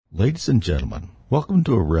Ladies and gentlemen, welcome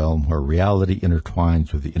to a realm where reality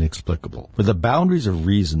intertwines with the inexplicable, where the boundaries of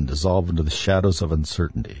reason dissolve into the shadows of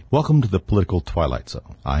uncertainty. Welcome to the political twilight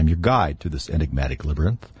zone. I am your guide through this enigmatic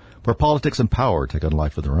labyrinth, where politics and power take on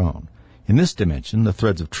life of their own. In this dimension, the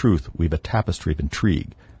threads of truth weave a tapestry of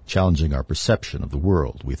intrigue, challenging our perception of the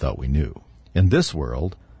world we thought we knew. In this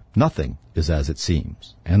world, nothing is as it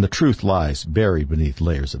seems, and the truth lies buried beneath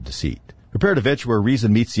layers of deceit. Prepare to venture where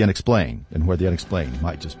reason meets the unexplained, and where the unexplained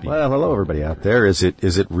might just be. Well, hello, everybody out there. Is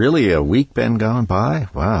it really a week been gone by?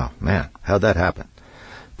 Wow, man, how'd that happen?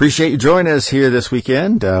 Appreciate you joining us here this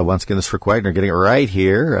weekend. Once again, this is Rick Wagner getting it right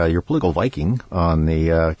here. Your political Viking on the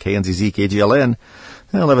KNZZ, KGLN,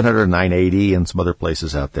 1100, 980, and some other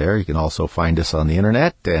places out there. You can also find us on the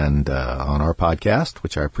internet and on our podcast,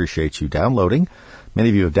 which I appreciate you downloading. Many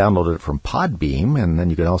of you have downloaded it from Podbeam, and then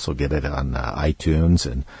you can also get it on iTunes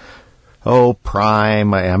and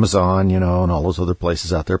Prime, Amazon, and all those other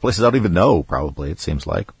places out there. Places I don't even know, probably, it seems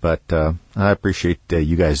like. But I appreciate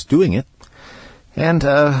you guys doing it. And,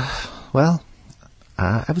 I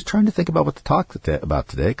was trying to think about what to talk about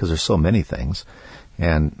today, because there's so many things.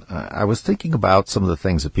 And I was thinking about some of the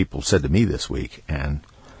things that people said to me this week, and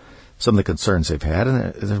some of the concerns they've had.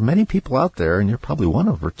 And there are many people out there, and you're probably one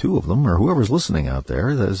of or two of them, or whoever's listening out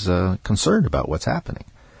there, that's concerned about what's happening.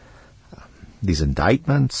 These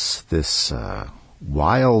indictments, this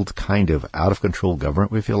wild kind of out-of-control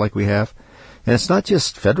government we feel like we have. And it's not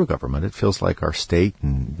just federal government. It feels like our state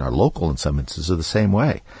and our local, in some instances, are the same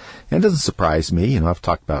way. And it doesn't surprise me. I've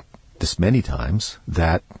talked about this many times,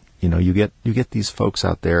 that, you get these folks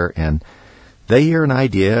out there, and they hear an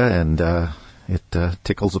idea, and it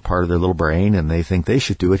tickles a part of their little brain, and they think they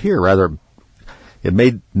should do it here. Rather, it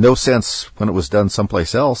made no sense when it was done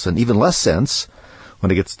someplace else, and even less sense when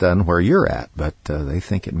it gets done where you're at, but they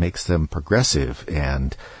think it makes them progressive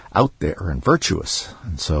and out there and virtuous,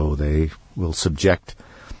 and so they will subject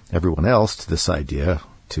everyone else to this idea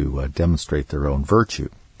to demonstrate their own virtue.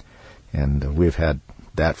 And we've had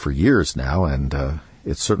that for years now, and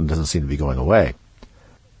it certainly doesn't seem to be going away.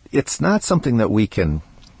 It's not something that we can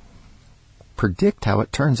predict how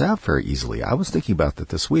it turns out very easily. I was thinking about that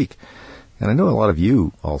this week, and I know a lot of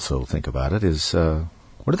you also think about it, is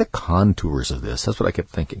what are the contours of this? That's what I kept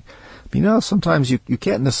thinking. Sometimes you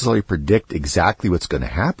can't necessarily predict exactly what's going to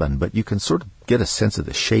happen, but you can sort of get a sense of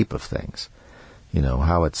the shape of things.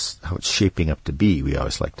 How it's shaping up to be, we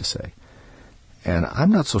always like to say. And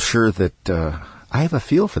I'm not so sure that I have a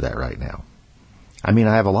feel for that right now. I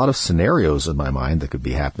have a lot of scenarios in my mind that could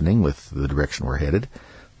be happening with the direction we're headed,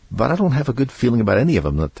 but I don't have a good feeling about any of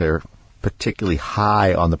them that they're particularly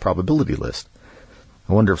high on the probability list.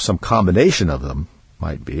 I wonder if some combination of them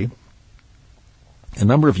might be. A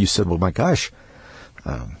number of you said, well, my gosh,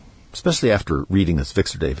 especially after reading this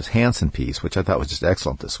Victor Davis Hanson piece, which I thought was just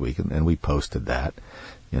excellent this week, and we posted that,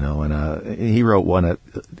 and he wrote one,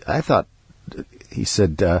 I thought, he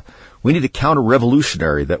said, we need a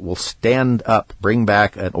counter-revolutionary that will stand up, bring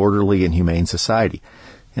back an orderly and humane society.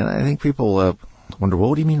 And I think people wonder, well,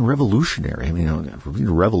 what do you mean revolutionary? We need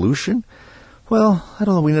a revolution? Well, I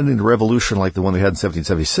don't know, we don't need a revolution like the one we had in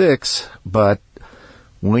 1776, but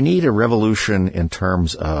we need a revolution in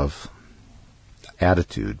terms of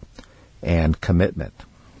attitude and commitment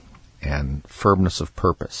and firmness of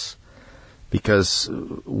purpose, because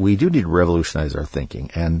we do need to revolutionize our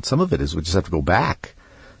thinking. And some of it is we just have to go back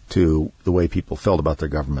to the way people felt about their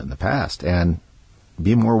government in the past and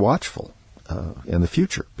be more watchful in the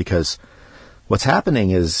future, because what's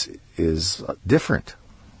happening is different.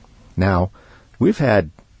 Now, we've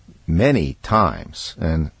had many times,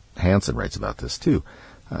 and Hanson writes about this too,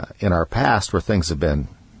 in our past where things have been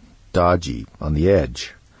dodgy, on the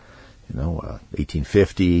edge.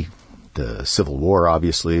 1850, the Civil War,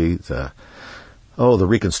 obviously, the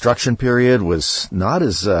Reconstruction period was not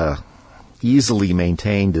as easily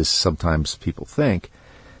maintained as sometimes people think.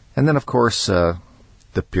 And then, of course, the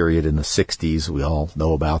period in the 60s, we all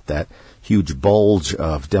know about that huge bulge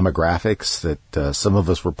of demographics that some of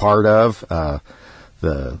us were part of,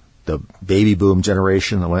 the baby boom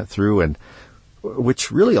generation that went through, and which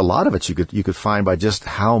really a lot of it you could find by just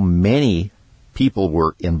how many people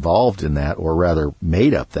were involved in that, or rather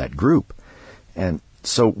made up that group. And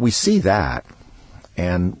so we see that,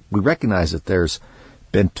 and we recognize that there's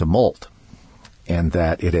been tumult, and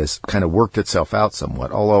that it has kind of worked itself out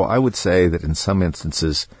somewhat. Although I would say that in some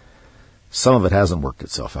instances, some of it hasn't worked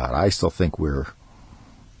itself out. I still think we're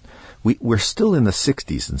still in the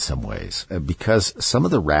 60s in some ways, because some of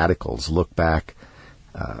the radicals look back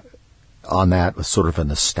on that with sort of a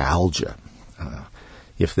nostalgia.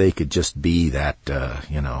 If they could just be that, the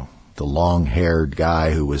long-haired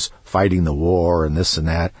guy who was fighting the war and this and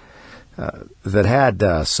that. that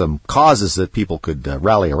had some causes that people could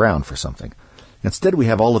rally around for something. Instead, we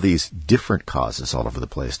have all of these different causes all over the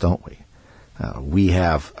place, don't we? We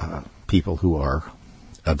have people who are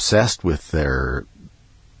obsessed with their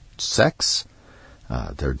sex,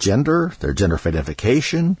 their gender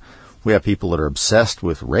identification. We have people that are obsessed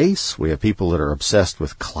with race. We have people that are obsessed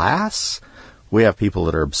with class. We have people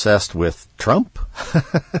that are obsessed with Trump.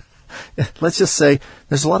 Let's just say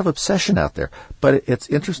there's a lot of obsession out there. But it's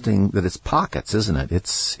interesting that it's pockets, isn't it?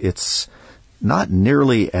 It's not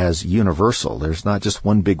nearly as universal. There's not just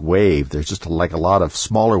one big wave. There's just like a lot of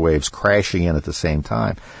smaller waves crashing in at the same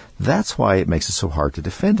time. That's why it makes it so hard to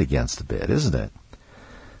defend against a bit, isn't it?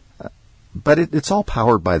 But it's all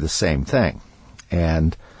powered by the same thing.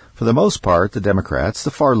 And for the most part, the Democrats,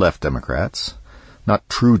 the far left Democrats, not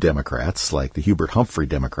true Democrats like the Hubert Humphrey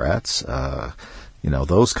Democrats,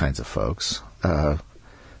 those kinds of folks,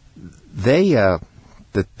 the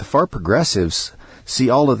far progressives see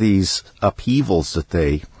all of these upheavals that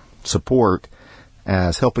they support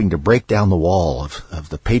as helping to break down the wall of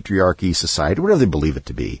the patriarchy society, whatever they believe it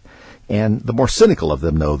to be. And the more cynical of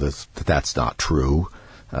them know that that's not true,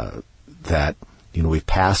 that we've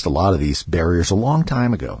passed a lot of these barriers a long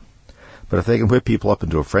time ago. But if they can whip people up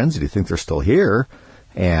into a frenzy to think they're still here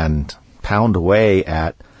and pound away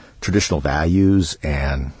at traditional values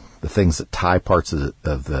and the things that tie parts of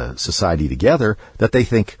the society together that they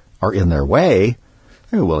think are in their way,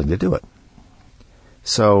 they're willing to do it.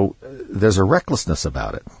 So there's a recklessness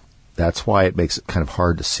about it. That's why it makes it kind of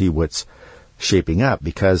hard to see what's shaping up,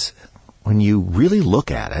 because when you really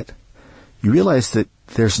look at it, you realize that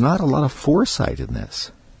there's not a lot of foresight in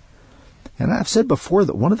this. And I've said before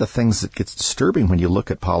that one of the things that gets disturbing when you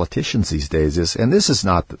look at politicians these days is, and this is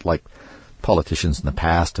not that like politicians in the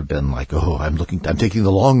past have been like, oh, I'm taking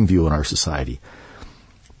the long view in our society.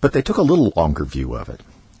 But they took a little longer view of it.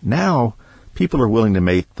 Now, people are willing to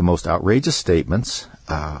make the most outrageous statements,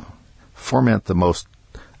 foment the most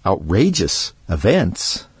outrageous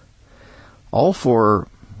events, all for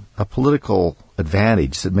a political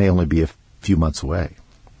advantage that may only be a few months away,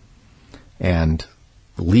 and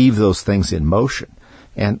leave those things in motion.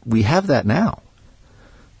 And we have that now.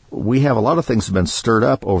 We have a lot of things that have been stirred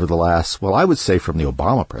up over the last, I would say from the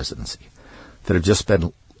Obama presidency, that have just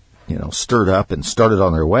been, stirred up and started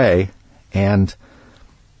on their way and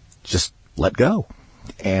just let go.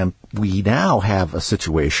 And we now have a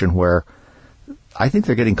situation where I think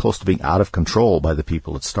they're getting close to being out of control by the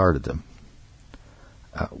people that started them.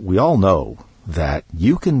 We all know that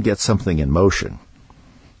you can get something in motion,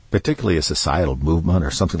 particularly a societal movement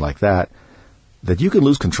or something like that you can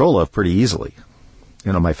lose control of pretty easily.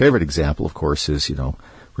 My favorite example, of course, is,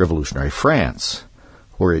 revolutionary France,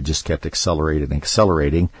 where it just kept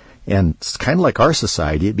accelerating. And it's kind of like our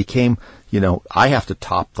society. It became, I have to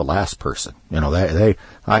top the last person.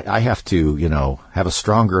 I have to, have a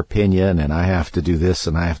stronger opinion, and I have to do this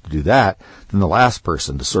and I have to do that than the last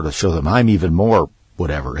person to sort of show them I'm even more,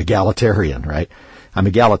 egalitarian, right? I'm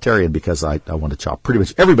egalitarian because I want to chop pretty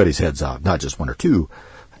much everybody's heads off, not just one or two.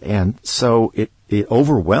 And so it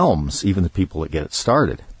overwhelms even the people that get it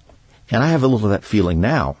started. And I have a little of that feeling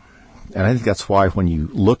now. And I think that's why when you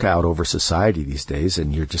look out over society these days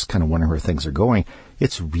and you're just kind of wondering where things are going,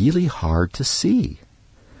 it's really hard to see.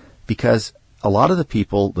 Because a lot of the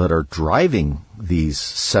people that are driving these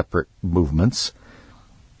separate movements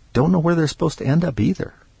don't know where they're supposed to end up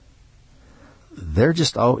either. They're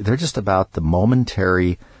just about the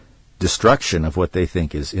momentary destruction of what they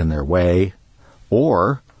think is in their way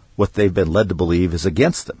or what they've been led to believe is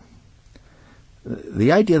against them.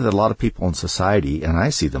 The idea that a lot of people in society, and I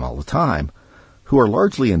see them all the time, who are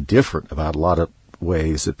largely indifferent about a lot of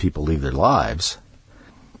ways that people live their lives,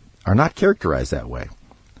 are not characterized that way.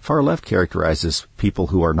 Far left characterizes people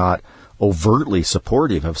who are not overtly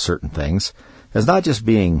supportive of certain things as not just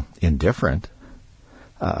being indifferent.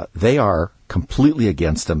 They are completely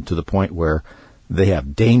against them to the point where they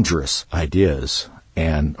have dangerous ideas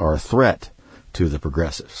and are a threat to the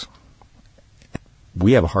progressives.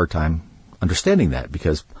 We have a hard time understanding that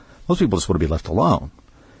because most people just want to be left alone.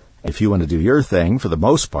 If you want to do your thing, for the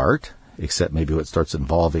most part, except maybe when it starts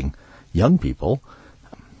involving young people,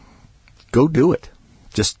 go do it.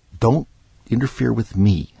 Just don't interfere with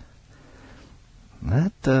me.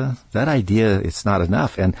 That idea, it's not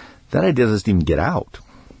enough. And that idea doesn't even get out.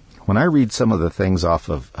 When I read some of the things off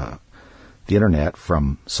of the internet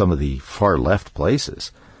from some of the far left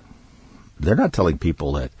places, they're not telling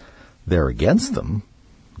people that they're against them.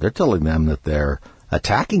 They're telling them that they're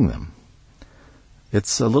attacking them.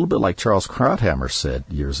 It's a little bit like Charles Krauthammer said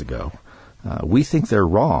years ago. We think they're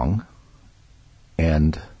wrong,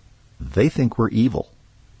 and they think we're evil.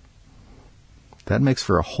 That makes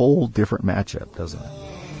for a whole different matchup, doesn't it?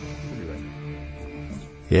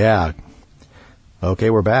 Yeah. Okay,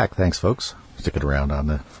 we're back. Thanks, folks. Sticking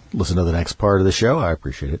around listen to the next part of the show. I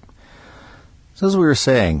appreciate it. So as we were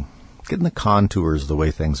saying, getting the contours of the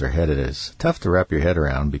way things are headed is tough to wrap your head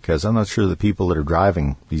around, because I'm not sure the people that are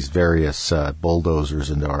driving these various bulldozers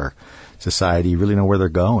into our society really know where they're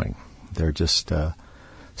going. They're just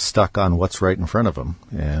stuck on what's right in front of them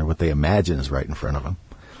and what they imagine is right in front of them.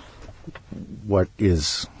 What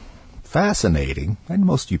is fascinating, and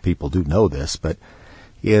most of you people do know this, but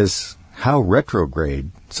is how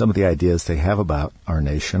retrograde some of the ideas they have about our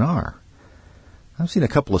nation are. I've seen a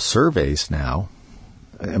couple of surveys now.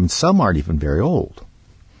 I mean, some aren't even very old.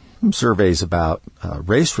 Some surveys about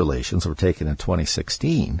race relations were taken in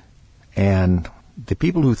 2016, and the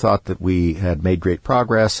people who thought that we had made great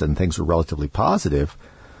progress and things were relatively positive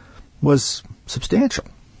was substantial.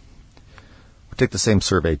 We take the same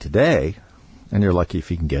survey today, and you're lucky if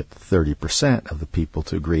you can get 30% of the people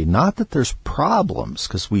to agree. Not that there's problems,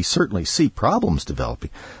 because we certainly see problems developing,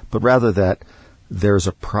 but rather that there's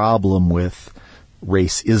a problem with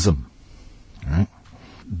racism. Right?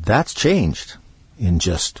 That's changed in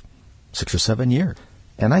just 6 or 7 years.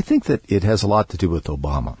 And I think that it has a lot to do with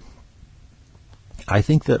Obama. I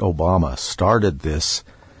think that Obama started this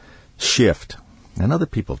shift, and other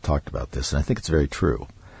people have talked about this, and I think it's very true.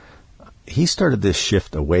 He started this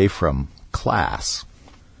shift away from class,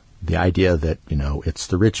 the idea that, it's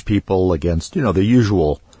the rich people against, the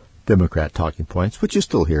usual Democrat talking points, which you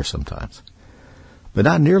still hear sometimes, but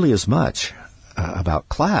not nearly as much about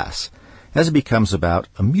class as it becomes about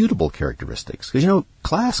immutable characteristics. Because,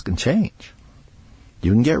 class can change.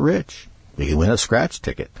 You can get rich. You can win a scratch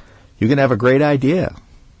ticket. You can have a great idea.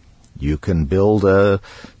 You can build a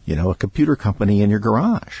computer company in your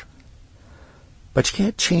garage. But you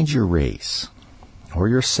can't change your race or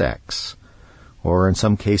your sex or in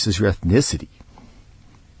some cases your ethnicity.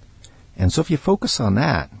 And so if you focus on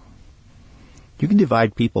that, you can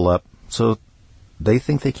divide people up so they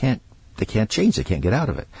think they can't change, they can't get out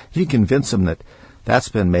of it. If you convince them that that's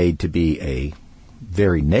been made to be a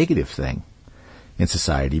very negative thing in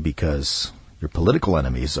society because your political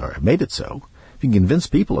enemies have made it so, if you can convince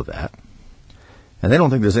people of that, and they don't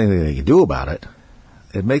think there's anything they can do about it,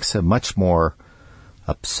 it makes them much more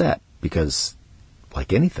upset because,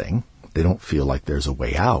 like anything, they don't feel like there's a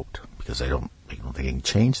way out because they don't think they can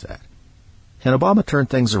change that. And Obama turned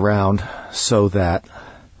things around so that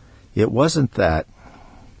it wasn't that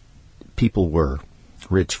people were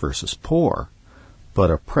rich versus poor,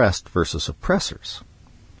 but oppressed versus oppressors.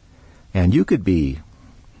 And you could be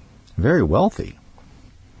very wealthy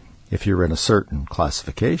if you're in a certain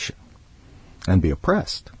classification and be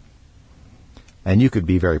oppressed. And you could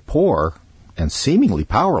be very poor and seemingly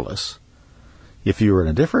powerless if you were in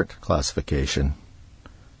a different classification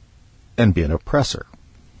and be an oppressor.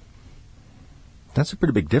 That's a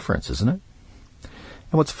pretty big difference, isn't it?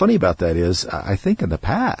 And what's funny about that is, I think in the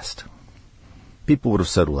past, people would have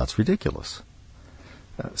said, well, that's ridiculous.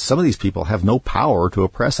 Some of these people have no power to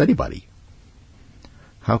oppress anybody.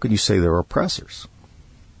 How can you say they're oppressors?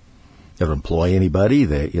 They don't employ anybody.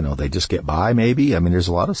 They just get by, maybe. I mean, there's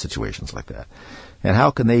a lot of situations like that. And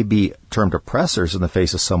how can they be termed oppressors in the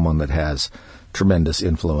face of someone that has tremendous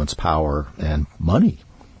influence, power, and money?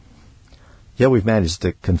 Yeah, we've managed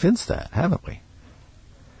to convince that, haven't we?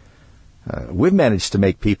 We've managed to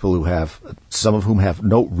make people some of whom have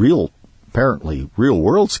no apparently real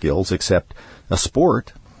world skills except a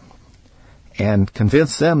sport, and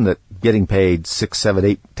convince them that getting paid $6, $7,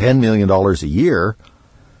 $8, $10 million a year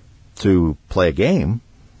to play a game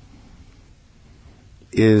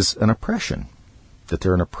is an oppression, that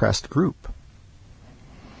they're an oppressed group.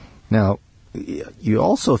 Now, you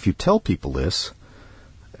also, if you tell people this,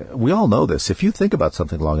 we all know this, if you think about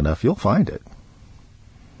something long enough, you'll find it.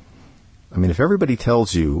 I mean, if everybody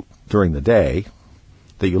tells you during the day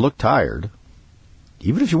that you look tired,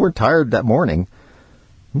 even if you weren't tired that morning,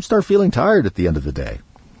 you start feeling tired at the end of the day.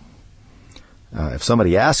 If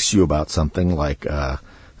somebody asks you about something like,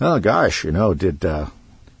 oh gosh, is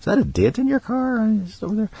that a dent in your car? Is it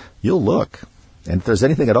over there? You'll look. And if there's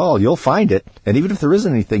anything at all, you'll find it. And even if there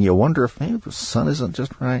isn't anything, you'll wonder if maybe the sun isn't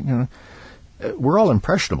just right. We're all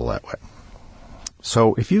impressionable that way.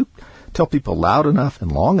 So if you tell people loud enough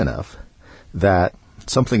and long enough that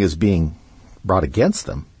something is being brought against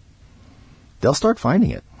them, they'll start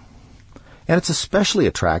finding it. And it's especially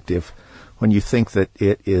attractive when you think that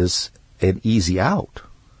it is an easy out.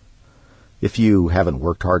 If you haven't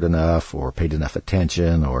worked hard enough or paid enough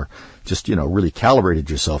attention or just, really calibrated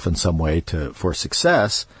yourself in some way for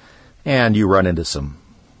success, and you run into some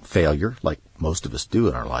failure, like most of us do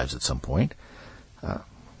in our lives at some point,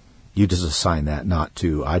 You just assign that not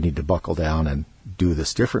to, I need to buckle down and do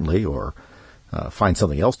this differently, or find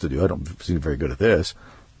something else to do. I don't seem very good at this.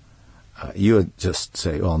 You would just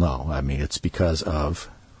say, well, no, I mean, it's because of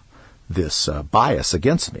this bias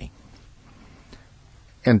against me.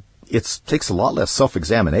 And it takes a lot less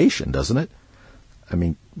self-examination, doesn't it? I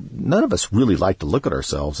mean, none of us really like to look at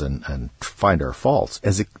ourselves and find our faults.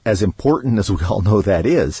 As important as we all know that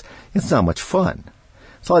is, it's not much fun.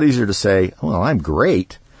 It's a lot easier to say, well, I'm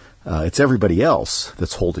great. It's everybody else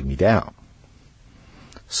that's holding me down.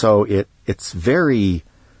 So it's very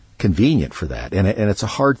convenient for that, and it's a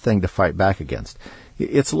hard thing to fight back against.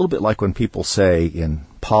 It's a little bit like when people say in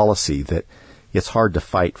policy that it's hard to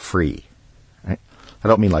fight free. Right? I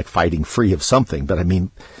don't mean like fighting free of something, but I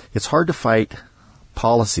mean it's hard to fight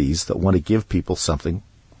policies that want to give people something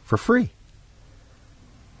for free.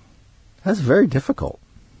 That's very difficult.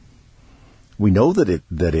 We know that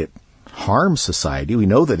it harms society. We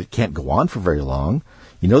know that it can't go on for very long.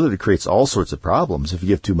 You know that it creates all sorts of problems if you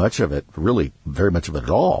give too much of it, really very much of it at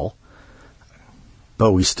all.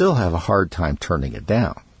 But we still have a hard time turning it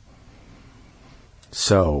down.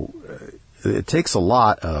 So it takes a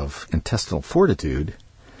lot of intestinal fortitude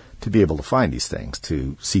to be able to find these things,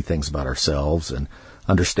 to see things about ourselves and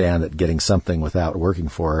understand that getting something without working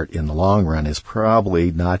for it in the long run is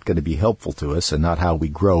probably not going to be helpful to us and not how we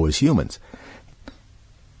grow as humans.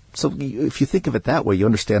 So if you think of it that way, you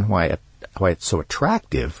understand why it's so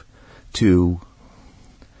attractive to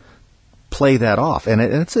play that off. And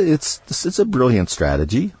it's a brilliant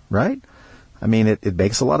strategy, right? I mean, it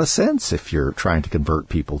makes a lot of sense if you're trying to convert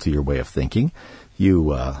people to your way of thinking.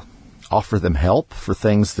 You offer them help for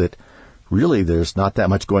things that really there's not that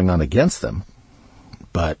much going on against them.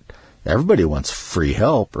 But everybody wants free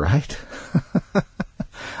help, right?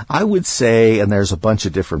 I would say, and there's a bunch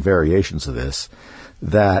of different variations of this,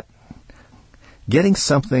 that getting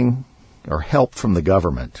something or help from the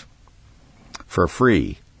government for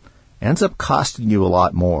free ends up costing you a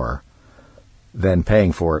lot more than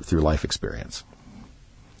paying for it through life experience.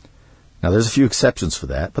 Now, there's a few exceptions for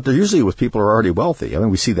that, but they're usually with people who are already wealthy. I mean,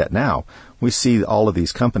 we see that now. We see all of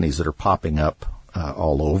these companies that are popping up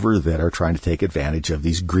all over that are trying to take advantage of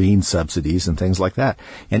these green subsidies and things like that.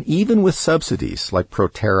 And even with subsidies, like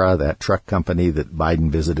Proterra, that truck company that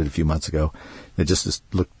Biden visited a few months ago, that just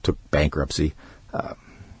took bankruptcy.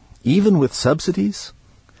 Even with subsidies,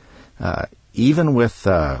 even with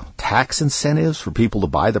tax incentives for people to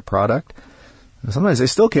buy the product, sometimes they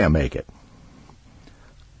still can't make it.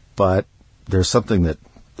 But there's something that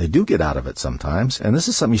they do get out of it sometimes, and this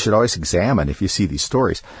is something you should always examine if you see these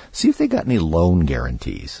stories. See if they got any loan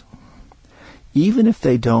guarantees. Even if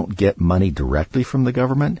they don't get money directly from the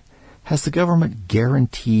government, has the government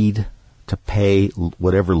guaranteed to pay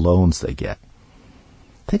whatever loans they get?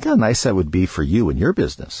 Think how nice that would be for you and your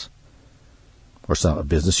business, or a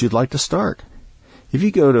business you'd like to start. If you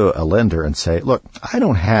go to a lender and say, look, I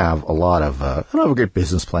don't have a great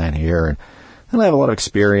business plan here, and I don't have a lot of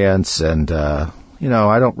experience, and,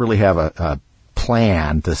 I don't really have a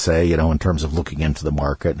plan to say, in terms of looking into the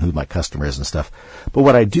market and who my customer is and stuff. But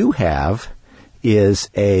what I do have is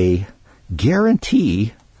a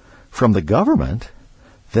guarantee from the government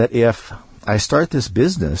that if I start this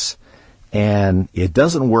business and it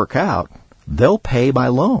doesn't work out, they'll pay my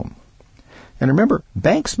loan. And remember,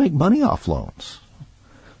 banks make money off loans.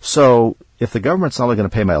 So if the government's not only going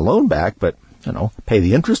to pay my loan back, but, pay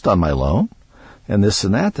the interest on my loan and this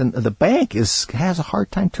and that, then the bank has a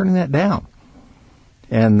hard time turning that down.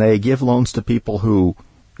 And they give loans to people who,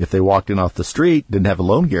 if they walked in off the street, didn't have a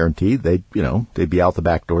loan guarantee, they'd be out the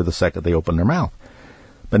back door the second they open their mouth.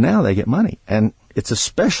 But now they get money. And it's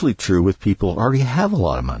especially true with people who already have a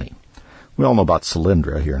lot of money. We all know about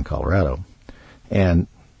Solyndra here in Colorado. And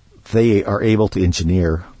they are able to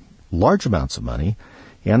engineer large amounts of money,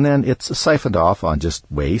 and then it's siphoned off on just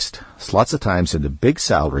waste, lots of times into big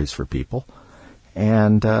salaries for people,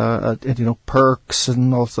 and perks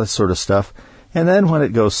and all that sort of stuff. And then when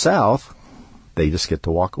it goes south, they just get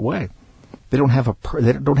to walk away. They don't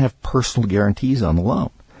have personal guarantees on the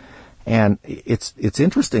loan. And it's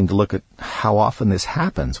interesting to look at how often this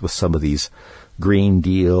happens with some of these green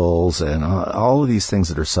deals and all of these things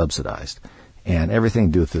that are subsidized, and everything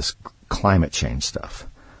to do with this climate change stuff.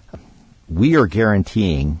 We are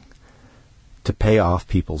guaranteeing to pay off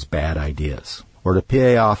people's bad ideas, or to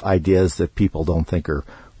pay off ideas that people don't think are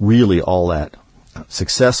really all that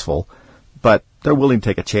successful, but they're willing to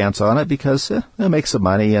take a chance on it because they'll make some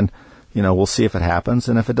money, and we'll see if it happens.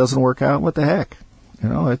 And if it doesn't work out, what the heck?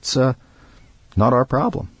 It's not our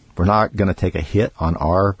problem. We're not going to take a hit on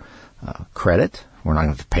our credit We're not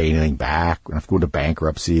going to have to pay anything back. We're not going to have to go into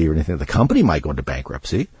bankruptcy or anything. The company might go into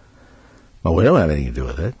bankruptcy, but we don't have anything to do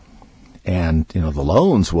with it. And, the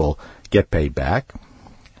loans will get paid back.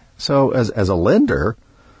 So as a lender,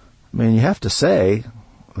 you have to say,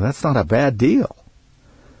 well, that's not a bad deal.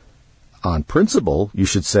 On principle, you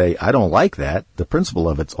should say, I don't like that. The principle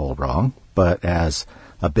of it's all wrong. But as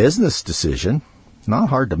a business decision, not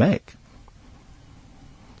hard to make.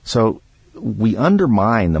 So we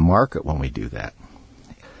undermine the market when we do that.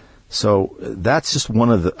 So that's just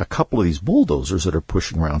a couple of these bulldozers that are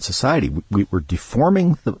pushing around society. We're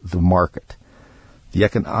deforming the market, the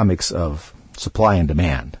economics of supply and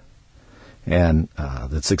demand, and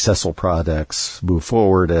that successful products move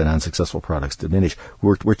forward and unsuccessful products diminish.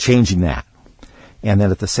 We're changing that. And then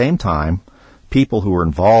at the same time, people who are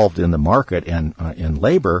involved in the market and in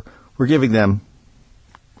labor, we're giving them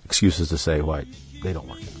excuses to say why they don't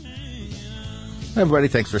work out. Everybody,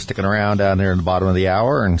 thanks for sticking around down there in the bottom of the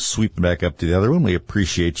hour and sweeping back up to the other one. We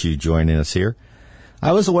appreciate you joining us here.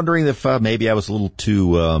 I was wondering if maybe I was a little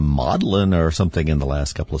too maudlin or something in the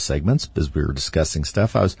last couple of segments as we were discussing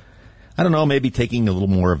stuff. I don't know, maybe taking a little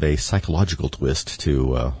more of a psychological twist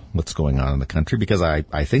to what's going on in the country, because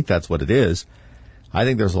I think that's what it is. I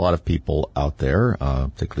think there's a lot of people out there,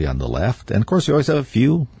 particularly on the left, and of course you always have a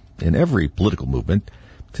few in every political movement,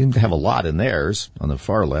 seem to have a lot in theirs, on the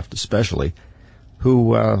far left especially,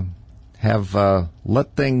 who have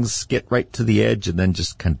let things get right to the edge and then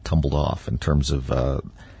just kind of tumbled off in terms of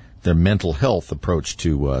their mental health approach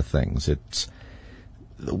to things. It's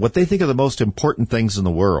what they think are the most important things in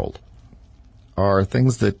the world are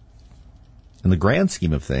things that, in the grand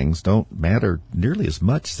scheme of things, don't matter nearly as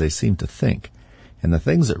much as they seem to think. And the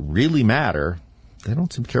things that really matter, they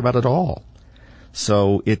don't seem to care about at all.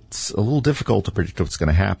 So it's a little difficult to predict what's going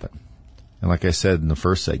to happen. And like I said in the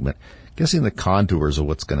first segment, guessing the contours of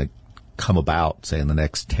what's going to come about, say, in the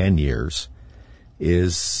next 10 years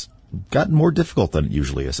is gotten more difficult than it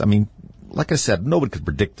usually is. Like I said, nobody could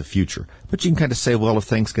predict the future. But you can kind of say, well, if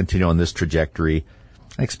things continue on this trajectory,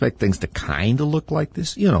 I expect things to kind of look like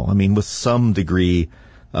this, with some degree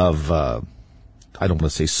of, I don't want to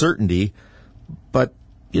say certainty, but,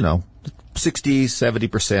 60,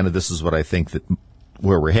 70% of this is what I think that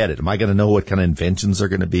where we're headed. Am I going to know what kind of inventions are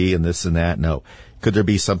going to be and this and that? No. Could there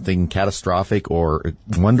be something catastrophic or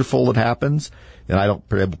wonderful that happens and I don't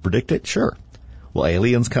predict it? Sure. Will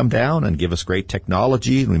aliens come down and give us great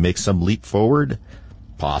technology and we make some leap forward?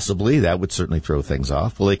 Possibly. That would certainly throw things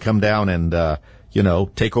off. Will they come down and,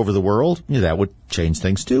 take over the world? That would change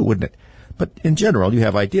things too, wouldn't it? But in general, you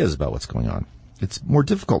have ideas about what's going on. It's more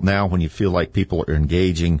difficult now when you feel like people are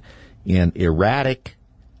engaging in erratic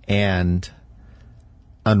and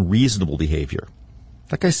unreasonable behavior.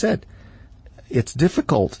 Like I said, it's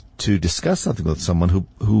difficult to discuss something with someone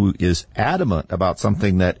who is adamant about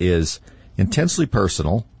something that is intensely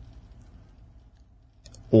personal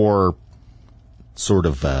or sort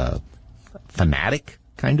of fanatic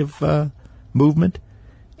kind of movement,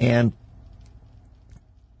 and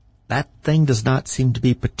that thing does not seem to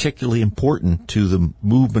be particularly important to the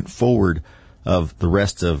movement forward of the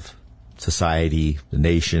rest of society, the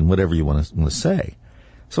nation, whatever you want to say.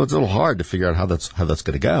 So it's a little hard to figure out how that's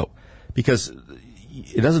going to go, because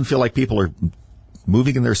it doesn't feel like people are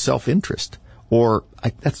moving in their self-interest. Or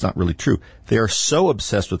that's not really true. They are so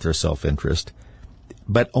obsessed with their self-interest,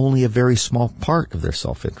 but only a very small part of their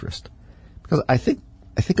self-interest. Because I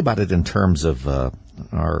think about it in terms of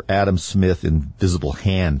our Adam Smith invisible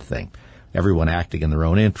hand thing. Everyone acting in their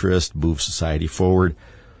own interest, move society forward.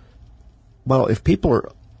 Well, if people are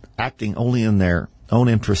acting only in their own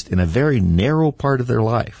interest in a very narrow part of their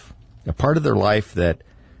life, a part of their life that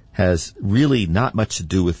has really not much to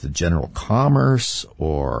do with the general commerce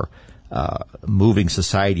or moving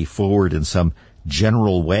society forward in some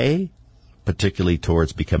general way, particularly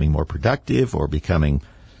towards becoming more productive or becoming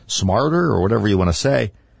smarter or whatever you want to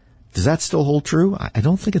say, does that still hold true? I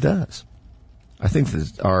don't think it does. I think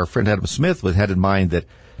that our friend Adam Smith had in mind that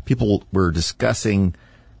people were discussing,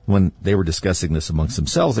 when they were discussing this amongst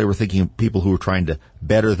themselves, they were thinking of people who were trying to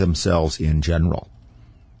better themselves in general.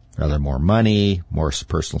 Rather more money, more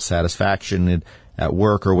personal satisfaction at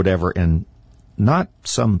work or whatever, and not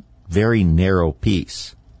some very narrow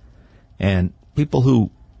piece. And people who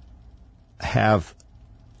have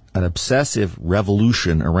an obsessive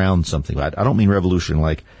revolution around something. I don't mean revolution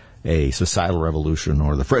like a societal revolution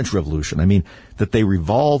or the French Revolution. I mean that they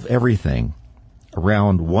revolve everything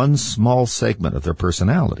around one small segment of their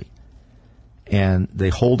personality. And they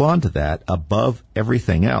hold on to that above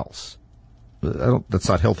everything else. That's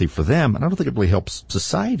not healthy for them, and I don't think it really helps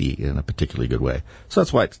society in a particularly good way. So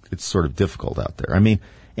that's why it's sort of difficult out there.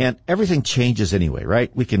 And everything changes anyway,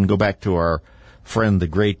 right? We can go back to our friend, the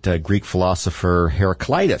great Greek philosopher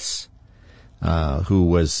Heraclitus, who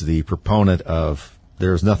was the proponent of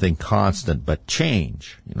there's nothing constant but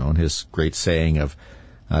change, and his great saying of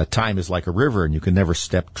time is like a river and you can never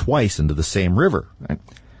step twice into the same river, right?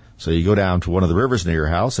 So you go down to one of the rivers near your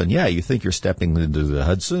house and you think you're stepping into the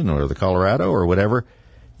Hudson or the Colorado or whatever.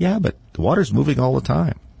 Yeah, but the water's moving all the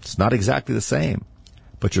time. It's not exactly the same.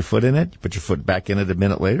 Put your foot in it, you put your foot back in it a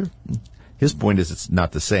minute later. His point is it's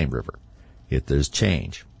not the same river. There's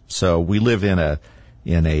change. So we live in a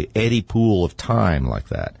eddy pool of time like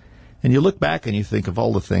that. And you look back and you think of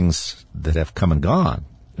all the things that have come and gone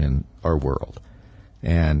in our world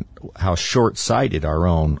and how short-sighted our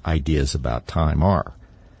own ideas about time are.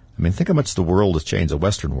 I mean, think how much the world has changed, the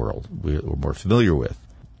Western world we're more familiar with.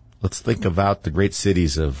 Let's think about the great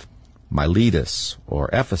cities of Miletus or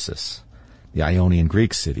Ephesus, the Ionian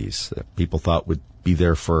Greek cities that people thought would be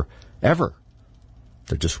there forever.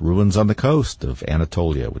 They're just ruins on the coast of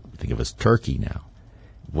Anatolia, what we think of as Turkey now.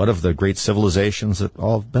 What of the great civilizations that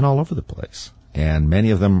have been all over the place? And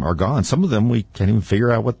many of them are gone. Some of them we can't even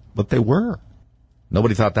figure out what they were.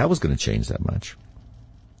 Nobody thought that was going to change that much.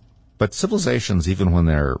 But civilizations, even when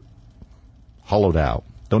they're hollowed out,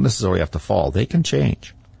 don't necessarily have to fall. They can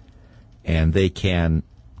change. And they can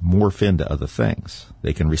morph into other things.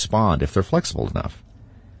 They can respond if they're flexible enough.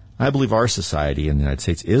 I believe our society in the United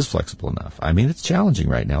States is flexible enough. I mean, it's challenging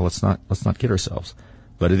right now. Let's not kid ourselves.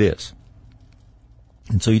 But it is.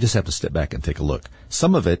 And so you just have to step back and take a look.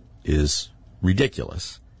 Some of it is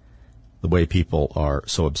ridiculous, the way people are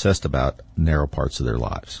so obsessed about narrow parts of their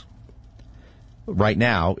lives. Right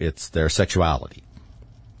now, it's their sexuality.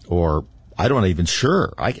 Or, I'm not even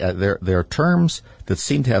sure. There are terms that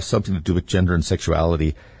seem to have something to do with gender and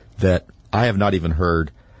sexuality that I have not even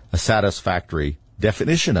heard a satisfactory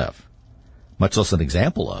definition of, much less an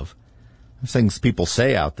example of. Things people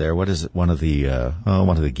say out there. What is it? One of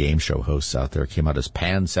the game show hosts out there came out as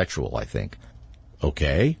pansexual, I think.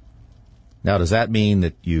 Okay. Now, does that mean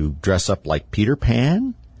that you dress up like Peter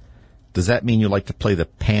Pan? Does that mean you like to play the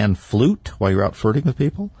pan flute while you're out flirting with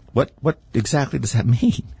people? What exactly does that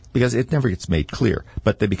mean? Because it never gets made clear,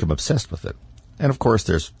 but they become obsessed with it. And of course,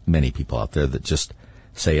 there's many people out there that just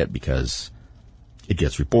say it because it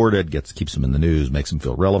gets reported, keeps them in the news, makes them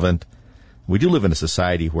feel relevant. We do live in a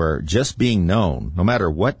society where just being known, no matter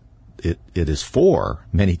what it is for,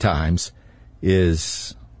 many times,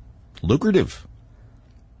 is lucrative.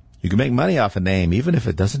 You can make money off a name even if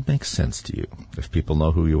it doesn't make sense to you, if people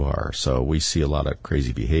know who you are. So we see a lot of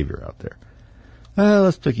crazy behavior out there.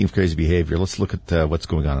 Speaking of crazy behavior, let's look at what's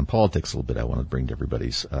going on in politics a little bit. I want to bring to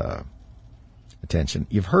everybody's attention.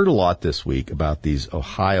 You've heard a lot this week about these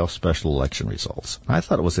Ohio special election results. I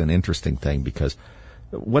thought it was an interesting thing because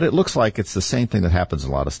what it looks like, it's the same thing that happens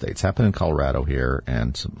in a lot of states. Happened in Colorado here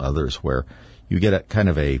and some others where you get a kind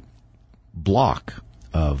of a block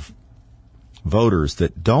of voters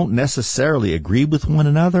that don't necessarily agree with one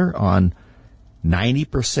another on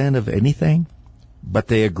 90% of anything, but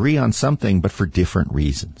they agree on something, but for different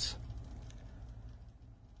reasons.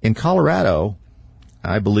 In Colorado,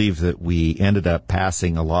 I believe that we ended up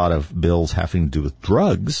passing a lot of bills having to do with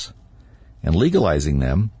drugs and legalizing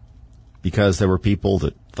them because there were people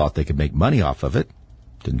that thought they could make money off of it,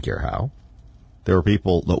 didn't care how. There were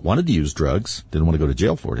people that wanted to use drugs, didn't want to go to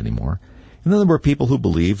jail for it anymore. And then there were people who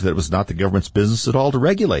believed that it was not the government's business at all to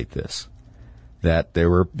regulate this, that they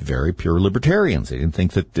were very pure libertarians. They didn't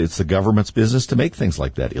think that it's the government's business to make things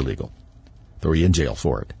like that illegal. Throw you in jail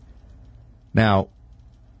for it. Now,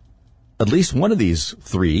 at least one of these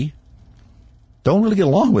three don't really get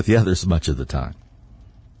along with the others much of the time.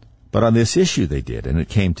 But on this issue they did, and it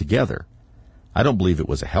came together. I don't believe it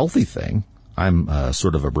was a healthy thing. I'm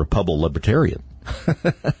sort of a Republican libertarian.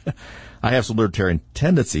 I have some libertarian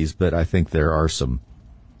tendencies, but I think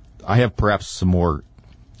I have perhaps some more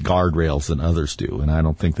guardrails than others do, and I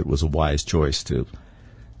don't think that it was a wise choice to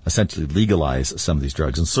essentially legalize some of these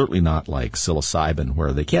drugs, and certainly not like psilocybin,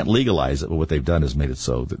 where they can't legalize it, but what they've done is made it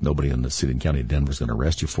so that nobody in the city and county of Denver is going to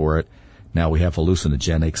arrest you for it. Now we have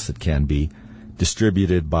hallucinogenics that can be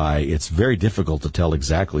distributed by, it's very difficult to tell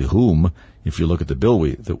exactly whom. If you look at the bill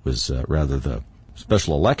that was rather the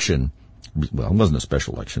special election, well, it wasn't a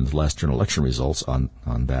special election, the last general election results on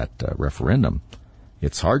that referendum,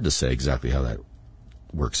 it's hard to say exactly how that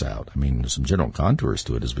works out. I mean, there's some general contours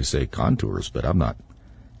to it, as we say, contours, but I'm not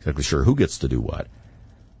exactly sure who gets to do what.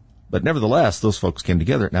 But nevertheless, those folks came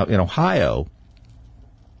together. Now, in Ohio,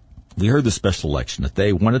 we heard the special election that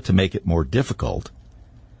they wanted to make it more difficult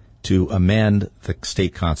to amend the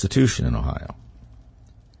state constitution in Ohio.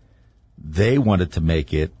 They wanted to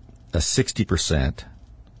make it a 60%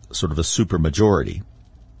 sort of a supermajority.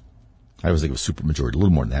 I always think it was supermajority, a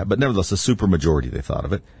little more than that, but nevertheless, a supermajority, they thought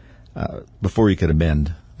of it, before you could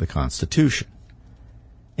amend the Constitution.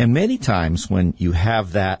 And many times when you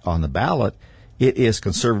have that on the ballot, it is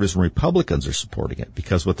conservatives and Republicans are supporting it,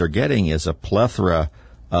 because what they're getting is a plethora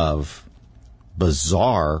of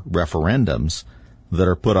bizarre referendums that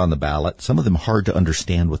are put on the ballot, some of them hard to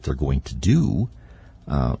understand what they're going to do,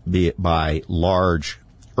 be it by large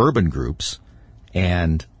urban groups.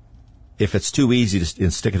 And if it's too easy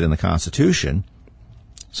to stick it in the Constitution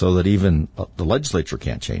so that even the legislature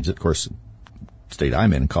can't change it, of course, the state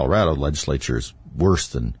I'm in Colorado, the legislature is worse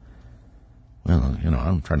than, well,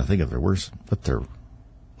 I'm trying to think if they're worse,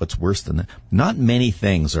 what's worse than that? Not many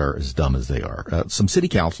things are as dumb as they are. Some city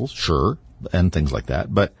councils, sure, and things like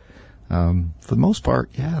that, but for the most part,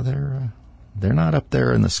 yeah, they're not up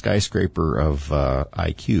there in the skyscraper of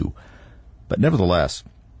IQ. But nevertheless,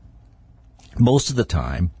 most of the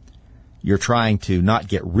time, you're trying to not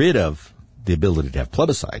get rid of the ability to have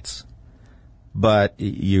plebiscites, but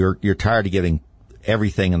you're tired of getting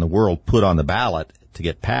everything in the world put on the ballot to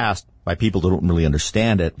get passed by people that don't really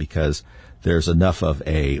understand it, because there's enough of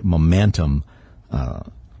a momentum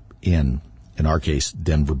in our case,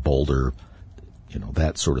 Denver, Boulder,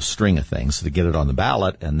 that sort of string of things, so to get it on the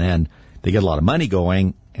ballot, and then they get a lot of money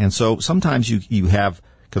going. And so sometimes you have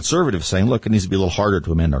conservatives saying, look, it needs to be a little harder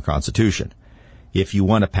to amend our Constitution. If you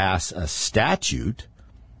want to pass a statute,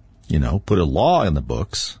 put a law in the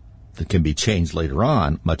books that can be changed later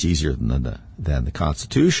on, much easier than the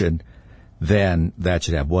Constitution, then that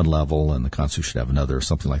should have one level and the Constitution should have another, or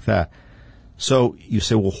something like that. So you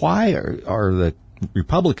say, well, why are the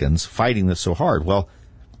Republicans fighting this so hard? Well,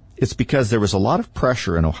 it's because there was a lot of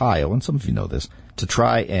pressure in Ohio, and some of you know this, to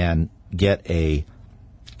try and get a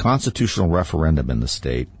constitutional referendum in the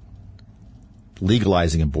state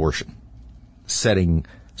legalizing abortion, setting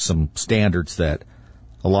some standards that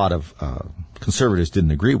a lot of conservatives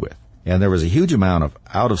didn't agree with. And there was a huge amount of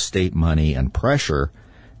out-of-state money and pressure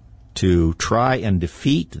to try and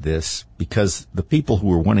defeat this, because the people who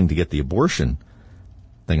were wanting to get the abortion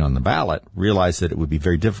thing on the ballot realized that it would be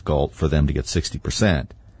very difficult for them to get 60%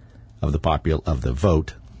 of the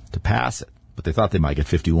vote to pass it. But they thought they might get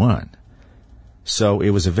 51. So it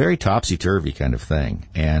was a very topsy-turvy kind of thing.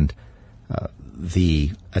 And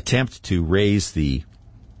the attempt to raise I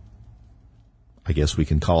guess we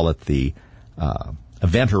can call it the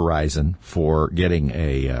event horizon for getting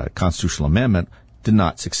a constitutional amendment did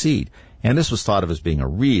not succeed. And this was thought of as being a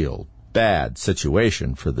real bad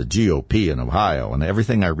situation for the GOP in Ohio. And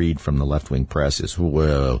everything I read from the left-wing press is,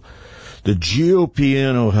 well, the GOP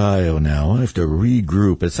in Ohio now have to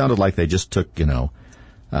regroup. It sounded like they just took,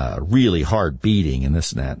 really hard beating and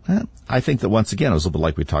this and that. I think that once again, it was a little bit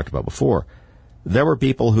like we talked about before. There were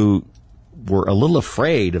people who were a little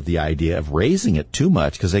afraid of the idea of raising it too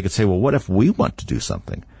much, because they could say, well, what if we want to do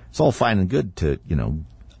something? It's all fine and good to,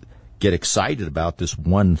 get excited about this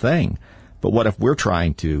one thing. But what if we're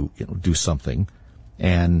trying to, do something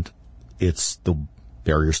and the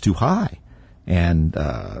barrier's too high? And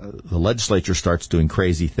the legislature starts doing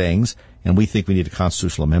crazy things, and we think we need a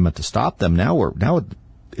constitutional amendment to stop them. Now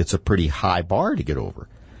it's a pretty high bar to get over.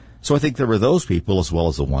 So I think there were those people, as well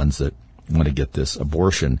as the ones that want to get this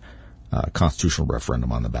abortion constitutional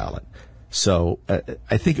referendum on the ballot. So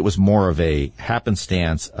I think it was more of a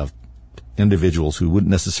happenstance of individuals who wouldn't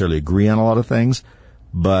necessarily agree on a lot of things,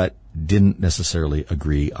 but didn't necessarily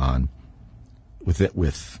agree on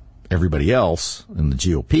with everybody else in the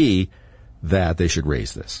GOP that they should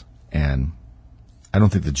raise this. And I don't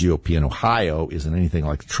think the GOP in Ohio is in anything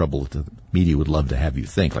like the trouble that the media would love to have you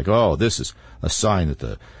think, like, oh, this is a sign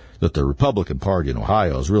that the Republican Party in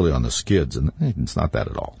Ohio is really on the skids, and it's not that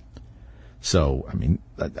at all. So,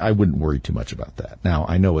 I wouldn't worry too much about that. Now,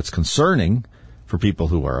 I know it's concerning for people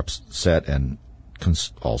who are upset and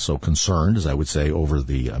also concerned, as I would say, over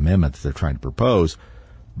the amendment that they're trying to propose,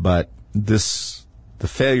 but the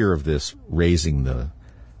failure of this raising the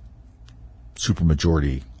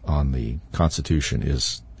supermajority on the Constitution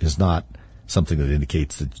is not something that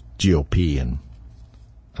indicates the GOP and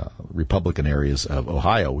Republican areas of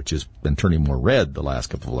Ohio, which has been turning more red the last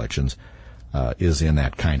couple of elections, is in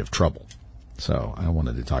that kind of trouble. So I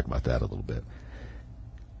wanted to talk about that a little bit.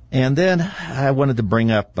 And then I wanted to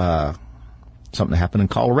bring up something that happened in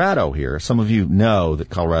Colorado here. Some of you know that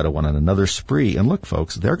Colorado went on another spree. And look,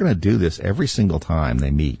 folks, they're going to do this every single time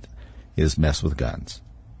they meet, is mess with guns.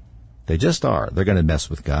 They just are. They're going to mess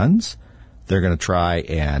with guns. They're going to try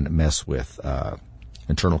and mess with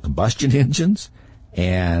internal combustion engines.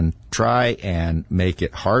 and try and make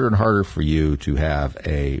it harder and harder for you to have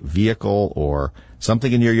a vehicle or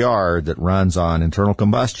something in your yard that runs on internal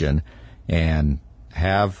combustion and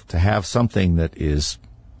have something that is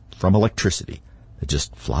from electricity that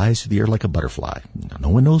just flies through the air like a butterfly. No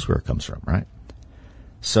one knows where it comes from, right?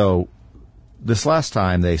 So this last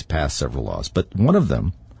time they passed several laws, but one of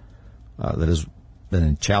them that has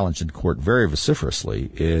been challenged in court very vociferously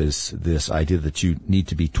is this idea that you need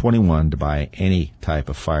to be 21 to buy any type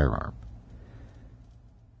of firearm.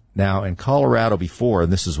 Now, in Colorado before,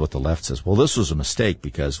 and this is what the left says, well, this was a mistake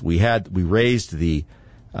because we raised the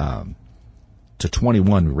to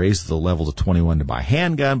 21. We raised the level to 21 to buy a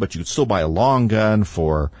handgun, but you could still buy a long gun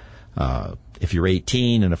for if you're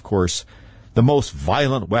 18. And of course, the most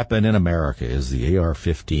violent weapon in America is the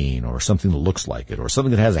AR-15 or something that looks like it or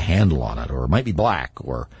something that has a handle on it or it might be black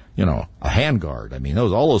or, a handguard. I mean,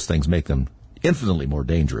 all those things make them infinitely more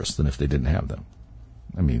dangerous than if they didn't have them.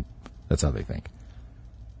 I mean, that's how they think.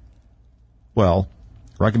 Well,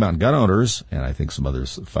 Rocky Mountain gun owners, and I think some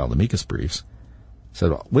others filed amicus briefs, said,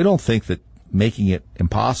 well, we don't think that making it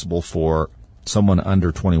impossible for someone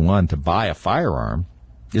under 21 to buy a firearm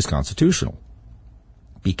is constitutional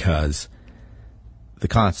because the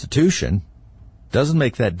Constitution doesn't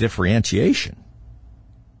make that differentiation,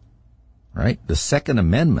 right? The Second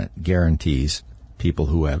Amendment guarantees people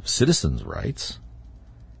who have citizens' rights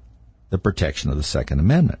the protection of the Second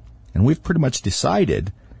Amendment. And we've pretty much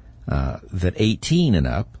decided that 18 and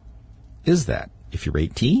up is that. If you're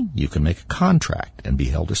 18, you can make a contract and be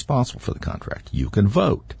held responsible for the contract. You can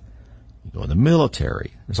vote. You go in the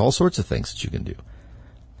military. There's all sorts of things that you can do.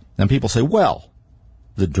 And people say, well,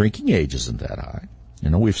 the drinking age isn't that high.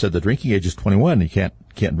 We've said the drinking age is 21. You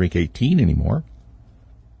can't drink 18 anymore.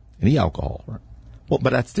 Any alcohol. Right? Well,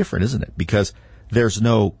 but that's different, isn't it? Because there's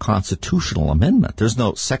no constitutional amendment. There's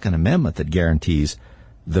no Second Amendment that guarantees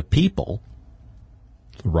the people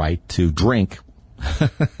the right to drink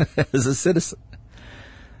as a citizen.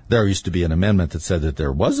 There used to be an amendment that said that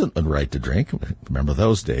there wasn't a right to drink. Remember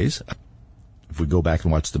those days? If we go back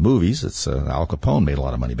and watch the movies, it's Al Capone made a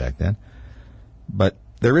lot of money back then. But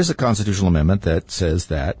there is a constitutional amendment that says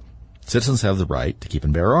that citizens have the right to keep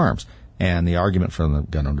and bear arms. And the argument from the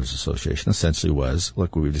Gun Owners Association essentially was,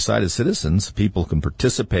 look, we've decided citizens, people can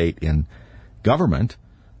participate in government.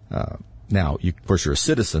 Now, of course, you're a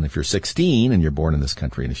citizen if you're 16 and you're born in this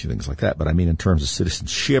country and a few things like that. But I mean, in terms of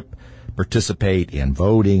citizenship, participate in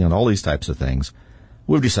voting and all these types of things,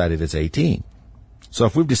 we've decided it's 18. So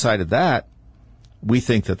if we've decided that, we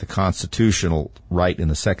think that the constitutional right in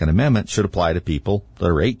the Second Amendment should apply to people that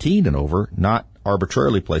are 18 and over, not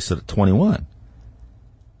arbitrarily placed at 21.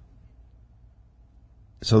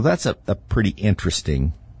 So that's a pretty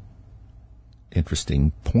interesting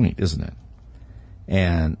point, isn't it?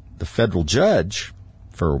 And the federal judge,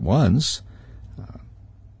 for once,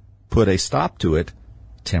 put a stop to it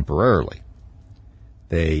temporarily.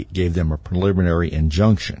 They gave them a preliminary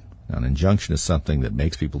injunction. Now, an injunction is something that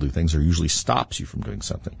makes people do things or usually stops you from doing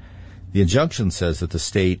something. The injunction says that the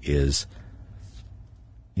state is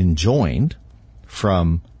enjoined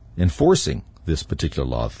from enforcing this particular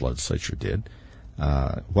law the legislature did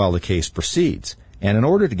while the case proceeds. And in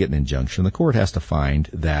order to get an injunction, the court has to find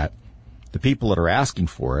that the people that are asking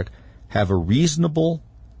for it have a reasonable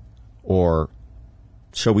or,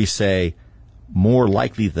 shall we say, more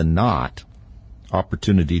likely than not,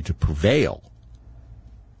 opportunity to prevail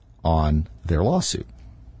on their lawsuit.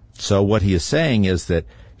 So what he is saying is that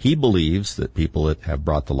he believes that people that have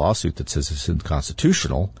brought the lawsuit that says it's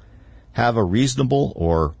unconstitutional have a reasonable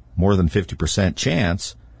or more than 50%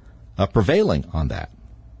 chance of prevailing on that,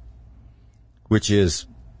 which is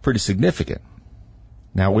pretty significant.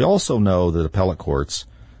 Now, we also know that appellate courts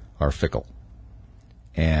are fickle.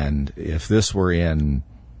 And if this were in,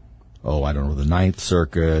 the Ninth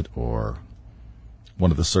Circuit or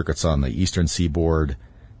one of the circuits on the Eastern Seaboard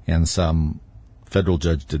and some federal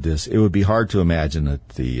judge did this, it would be hard to imagine that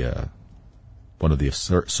the one of the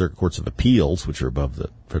circuit courts of appeals, which are above the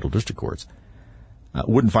federal district courts,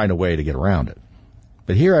 wouldn't find a way to get around it.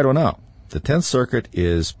 But here, I don't know. The 10th Circuit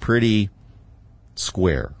is pretty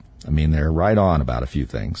square. I mean, they're right on about a few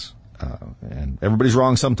things. And everybody's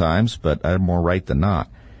wrong sometimes, but I'm more right than not.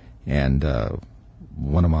 And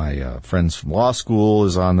one of my friends from law school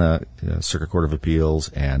is on the Circuit Court of Appeals,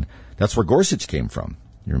 and that's where Gorsuch came from,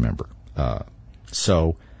 you remember.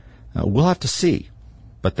 So we'll have to see.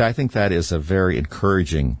 But I think that is a very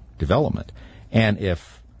encouraging development. And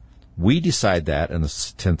if we decide that in the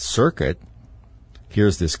 10th Circuit,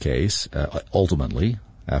 here's this case, ultimately,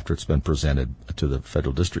 after it's been presented to the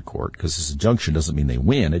federal district court, because this injunction doesn't mean they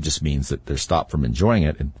win. It just means that they're stopped from enjoying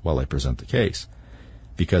it while they present the case.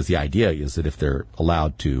 because the idea is that if they're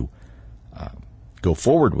allowed to go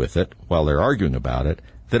forward with it while they're arguing about it,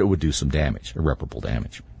 that it would do some damage, irreparable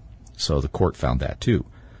damage. So the court found that too.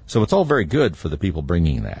 So it's all very good for the people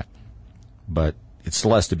bringing that, but it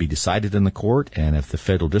still has to be decided in the court, and if the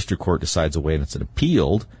federal district court decides a way and it's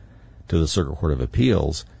appealed to the Circuit Court of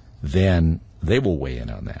Appeals, then they will weigh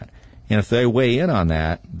in on that. And if they weigh in on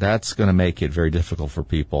that, that's going to make it very difficult for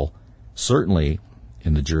people, certainly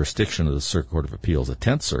in the jurisdiction of the Circuit Court of Appeals, the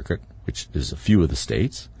 10th Circuit, which is a few of the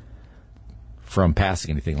states, from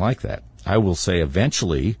passing anything like that. I will say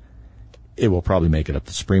eventually it will probably make it up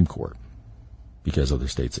to the Supreme Court because other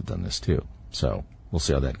states have done this too. So we'll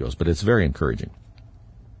see how that goes. But it's very encouraging.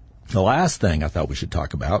 The last thing I thought we should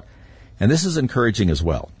talk about, and this is encouraging as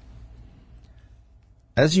well.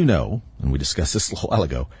 As you know, and we discussed this a little while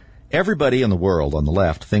ago, everybody in the world on the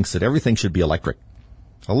left thinks that everything should be electric.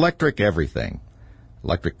 Electric everything.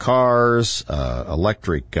 Electric cars,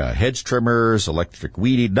 electric hedge trimmers, electric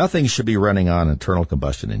weed eater. Nothing should be running on an internal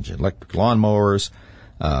combustion engine. Electric lawnmowers,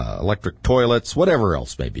 electric toilets, whatever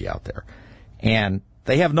else may be out there. And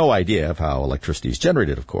they have no idea of how electricity is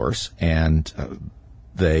generated, of course, and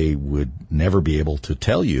they would never be able to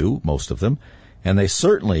tell you, most of them, and they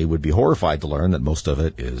certainly would be horrified to learn that most of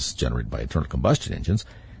it is generated by internal combustion engines.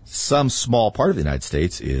 Some small part of the United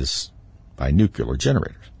States is by nuclear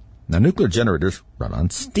generators. Now, nuclear generators run on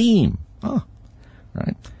steam,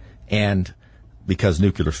 right? And because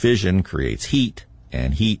nuclear fission creates heat,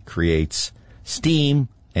 and heat creates steam,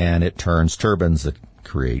 and it turns turbines that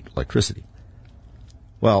create electricity.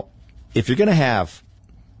 Well, if you're going to have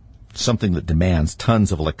something that demands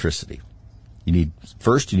tons of electricity, you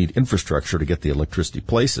need infrastructure to get the electricity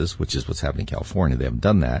places, which is what's happening in California. They haven't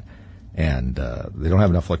done that. And they don't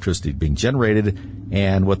have enough electricity being generated.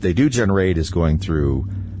 And what they do generate is going through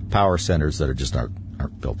power centers that are just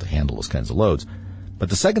aren't built to handle those kinds of loads. But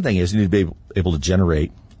the second thing is you need to be able to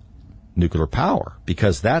generate nuclear power,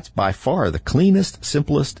 because that's by far the cleanest,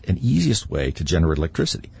 simplest, and easiest way to generate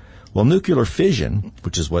electricity. Well, nuclear fission,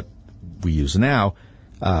 which is what we use now,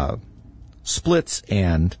 splits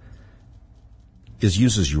and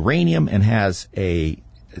uses uranium and it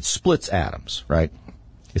splits atoms, right?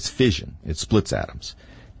 It's fission. It splits atoms.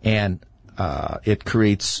 And it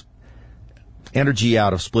creates energy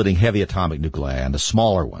out of splitting heavy atomic nuclei into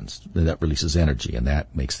smaller ones. That releases energy, and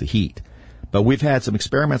that makes the heat. But we've had some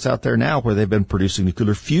experiments out there now where they've been producing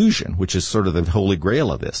nuclear fusion, which is sort of the holy grail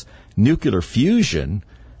of this. Nuclear fusion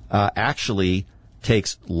actually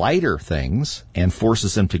takes lighter things and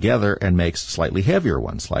forces them together and makes slightly heavier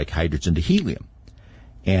ones, like hydrogen to helium.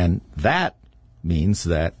 And that means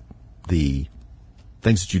that the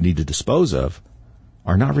things that you need to dispose of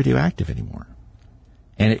are not radioactive anymore.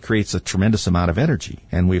 And it creates a tremendous amount of energy.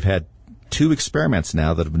 And we've had 2 experiments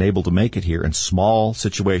now that have been able to make it here in small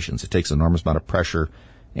situations. It takes an enormous amount of pressure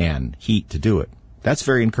and heat to do it. That's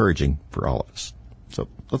very encouraging for all of us. So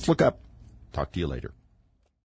let's look up. Talk to you later.